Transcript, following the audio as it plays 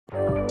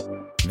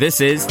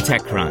This is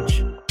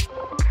TechCrunch.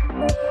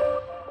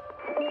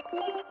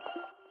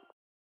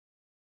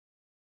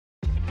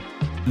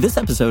 This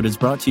episode is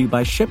brought to you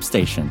by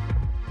ShipStation.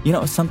 You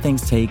know, some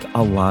things take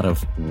a lot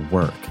of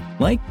work,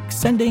 like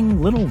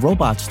sending little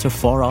robots to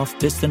far-off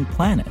distant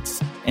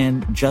planets.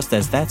 And just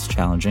as that's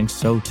challenging,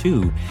 so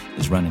too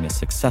is running a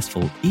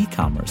successful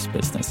e-commerce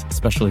business,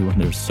 especially when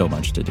there's so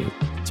much to do.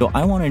 So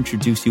I want to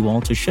introduce you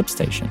all to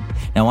ShipStation.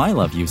 Now, I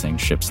love using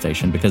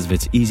ShipStation because of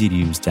its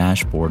easy-to-use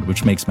dashboard,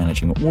 which makes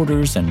managing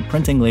orders and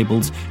printing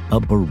labels a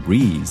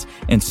breeze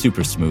and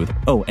super smooth.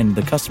 Oh, and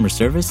the customer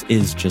service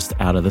is just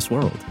out of this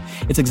world.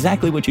 It's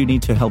exactly what you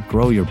need to help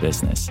grow your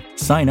business.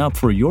 Sign up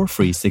for your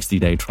free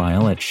 60-day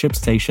trial at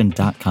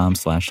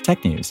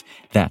shipstation.com/technews.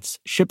 That's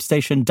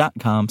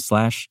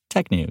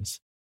shipstation.com/technews.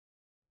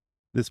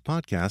 This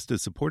podcast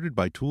is supported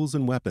by Tools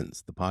and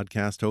Weapons, the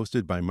podcast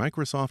hosted by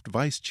Microsoft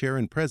Vice Chair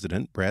and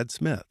President Brad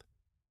Smith.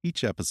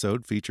 Each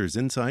episode features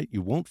insight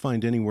you won't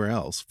find anywhere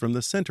else from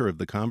the center of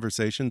the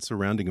conversation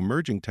surrounding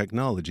emerging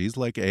technologies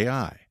like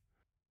AI.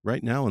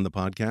 Right now in the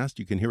podcast,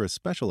 you can hear a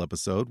special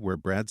episode where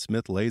Brad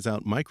Smith lays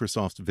out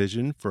Microsoft's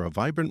vision for a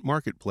vibrant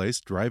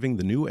marketplace driving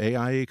the new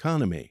AI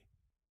economy.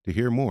 To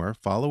hear more,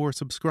 follow or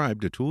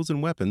subscribe to Tools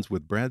and Weapons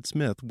with Brad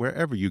Smith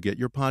wherever you get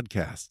your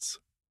podcasts.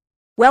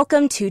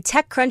 Welcome to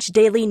TechCrunch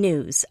Daily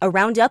News, a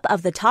roundup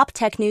of the top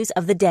tech news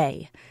of the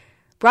day.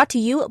 Brought to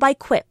you by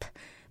Quip.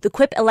 The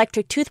Quip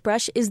electric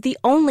toothbrush is the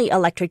only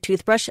electric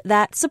toothbrush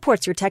that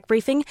supports your tech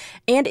briefing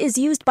and is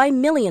used by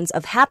millions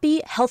of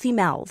happy, healthy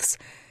mouths.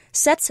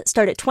 Sets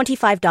start at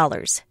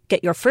 $25.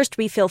 Get your first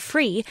refill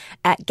free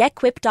at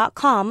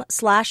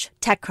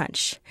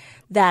getquip.com/TechCrunch.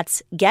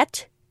 That's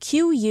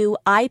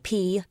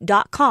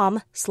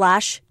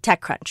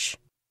getquip.com/TechCrunch.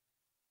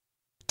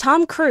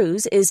 Tom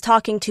Cruise is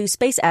talking to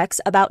SpaceX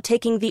about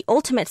taking the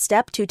ultimate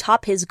step to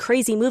top his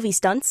crazy movie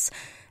stunts.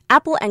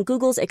 Apple and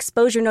Google's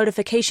exposure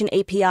notification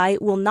API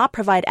will not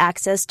provide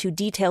access to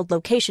detailed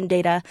location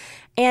data,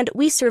 and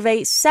we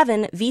survey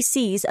 7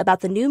 VCs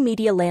about the new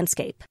media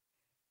landscape.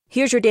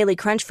 Here's your Daily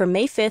Crunch for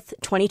May 5th,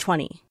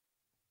 2020.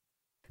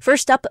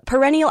 First up,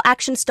 perennial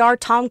action star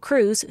Tom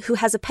Cruise, who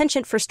has a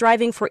penchant for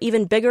striving for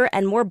even bigger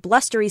and more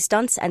blustery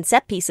stunts and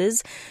set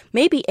pieces,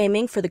 may be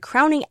aiming for the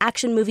crowning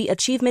action movie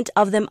achievement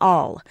of them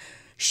all,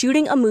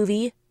 shooting a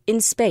movie in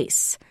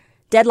space.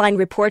 Deadline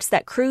reports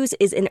that Cruise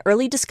is in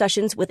early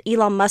discussions with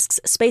Elon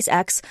Musk's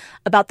SpaceX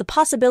about the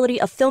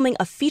possibility of filming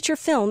a feature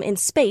film in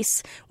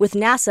space, with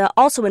NASA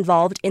also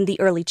involved in the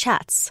early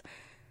chats.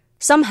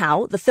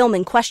 Somehow, the film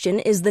in question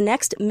is the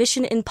next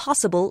Mission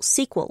Impossible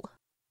sequel.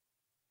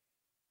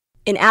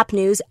 In app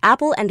news,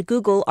 Apple and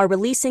Google are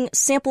releasing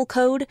sample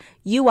code,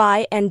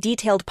 UI, and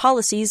detailed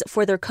policies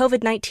for their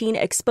COVID-19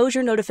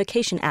 exposure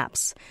notification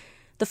apps.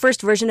 The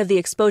first version of the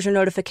exposure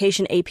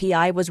notification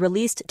API was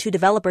released to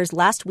developers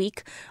last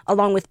week,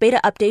 along with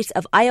beta updates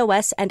of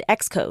iOS and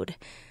Xcode.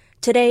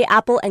 Today,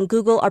 Apple and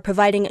Google are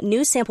providing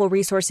new sample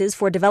resources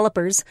for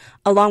developers,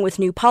 along with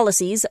new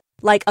policies,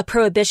 like a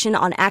prohibition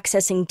on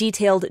accessing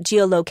detailed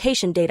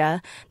geolocation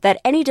data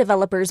that any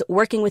developers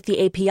working with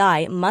the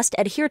API must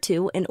adhere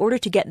to in order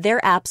to get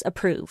their apps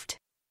approved.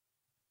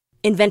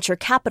 In venture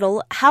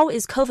capital, how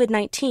is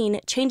COVID-19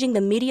 changing the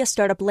media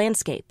startup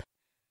landscape?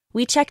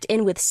 We checked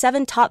in with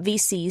 7 top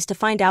VCs to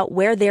find out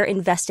where they're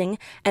investing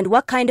and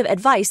what kind of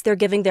advice they're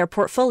giving their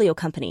portfolio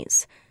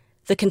companies.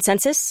 The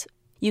consensus?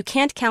 You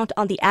can't count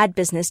on the ad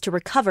business to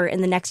recover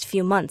in the next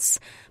few months,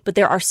 but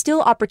there are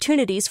still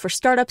opportunities for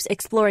startups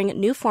exploring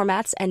new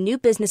formats and new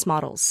business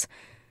models.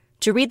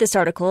 To read this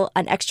article,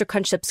 an Extra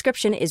Crunch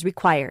subscription is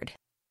required.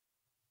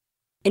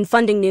 In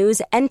funding news,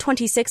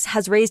 N26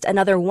 has raised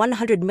another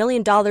 $100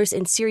 million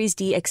in Series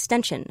D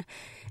extension.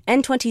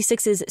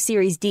 N26's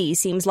Series D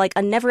seems like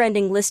a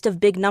never-ending list of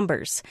big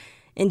numbers.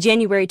 In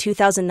January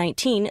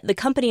 2019, the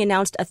company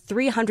announced a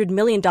 $300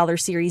 million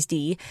Series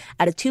D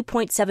at a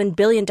 $2.7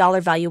 billion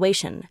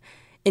valuation.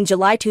 In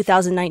July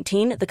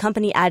 2019, the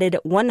company added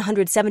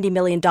 $170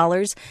 million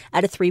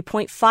at a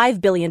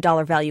 $3.5 billion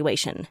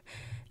valuation.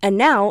 And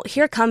now,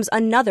 here comes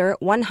another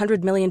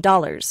 $100 million.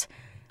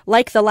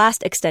 Like the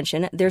last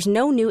extension, there's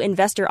no new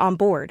investor on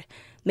board.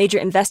 Major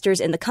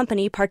investors in the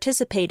company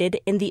participated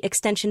in the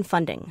extension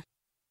funding.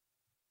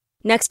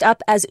 Next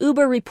up, as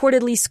Uber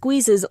reportedly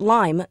squeezes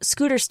Lime,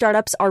 scooter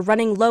startups are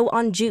running low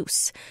on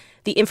juice.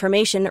 The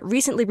Information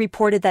recently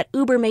reported that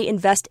Uber may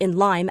invest in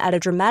Lime at a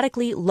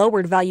dramatically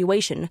lowered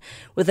valuation,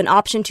 with an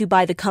option to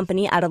buy the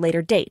company at a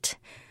later date.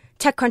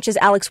 TechCrunch's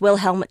Alex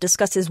Wilhelm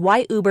discusses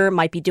why Uber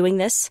might be doing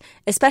this,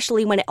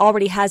 especially when it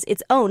already has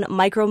its own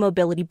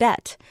micro-mobility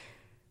bet.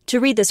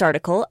 To read this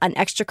article, an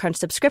Extra Crunch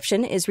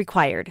subscription is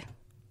required.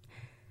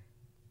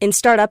 In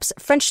startups,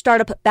 French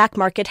startup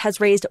Backmarket has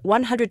raised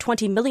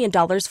 $120 million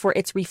for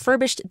its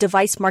refurbished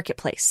device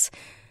marketplace.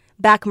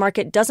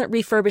 Backmarket doesn't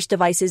refurbish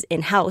devices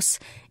in-house.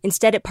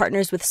 Instead, it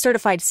partners with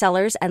certified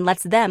sellers and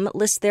lets them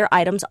list their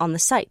items on the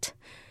site.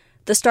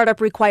 The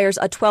startup requires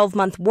a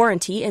 12-month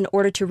warranty in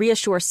order to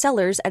reassure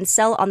sellers and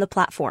sell on the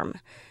platform.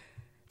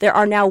 There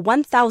are now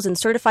 1,000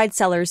 certified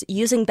sellers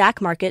using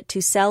Backmarket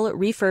to sell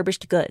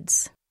refurbished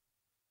goods.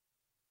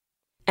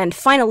 And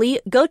finally,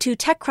 go to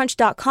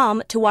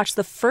TechCrunch.com to watch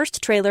the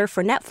first trailer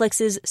for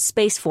Netflix's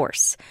Space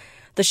Force.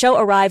 The show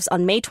arrives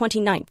on May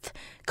 29th,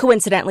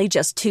 coincidentally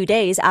just 2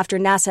 days after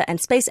NASA and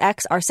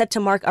SpaceX are set to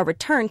mark a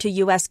return to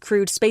U.S.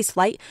 crewed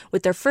spaceflight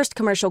with their first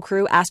commercial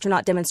crew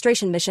astronaut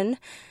demonstration mission,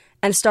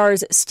 and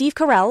stars Steve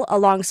Carell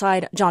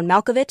alongside John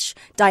Malkovich,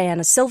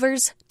 Diana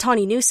Silvers,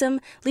 Tawny Newsome,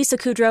 Lisa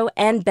Kudrow,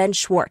 and Ben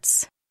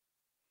Schwartz.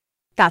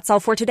 That's all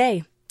for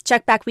today.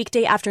 Check back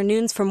weekday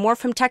afternoons for more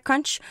from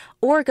TechCrunch,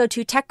 or go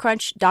to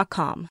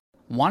TechCrunch.com.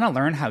 Want to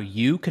learn how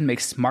you can make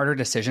smarter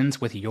decisions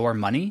with your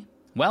money?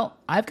 Well,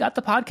 I've got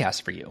the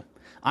podcast for you.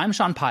 I'm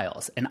Sean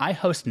Piles, and I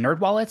host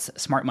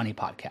NerdWallet's Smart Money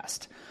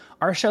Podcast.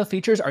 Our show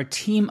features our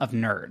team of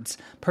nerds,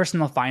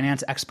 personal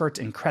finance experts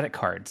in credit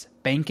cards,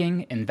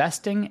 banking,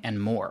 investing,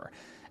 and more.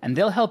 And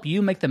they'll help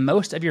you make the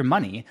most of your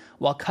money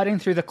while cutting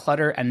through the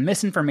clutter and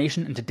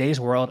misinformation in today's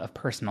world of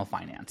personal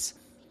finance.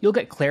 You'll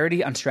get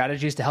clarity on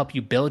strategies to help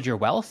you build your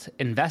wealth,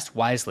 invest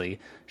wisely,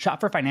 shop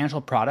for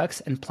financial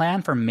products, and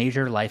plan for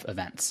major life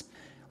events.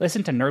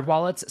 Listen to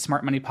NerdWallet's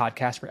Smart Money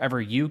Podcast wherever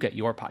you get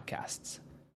your podcasts.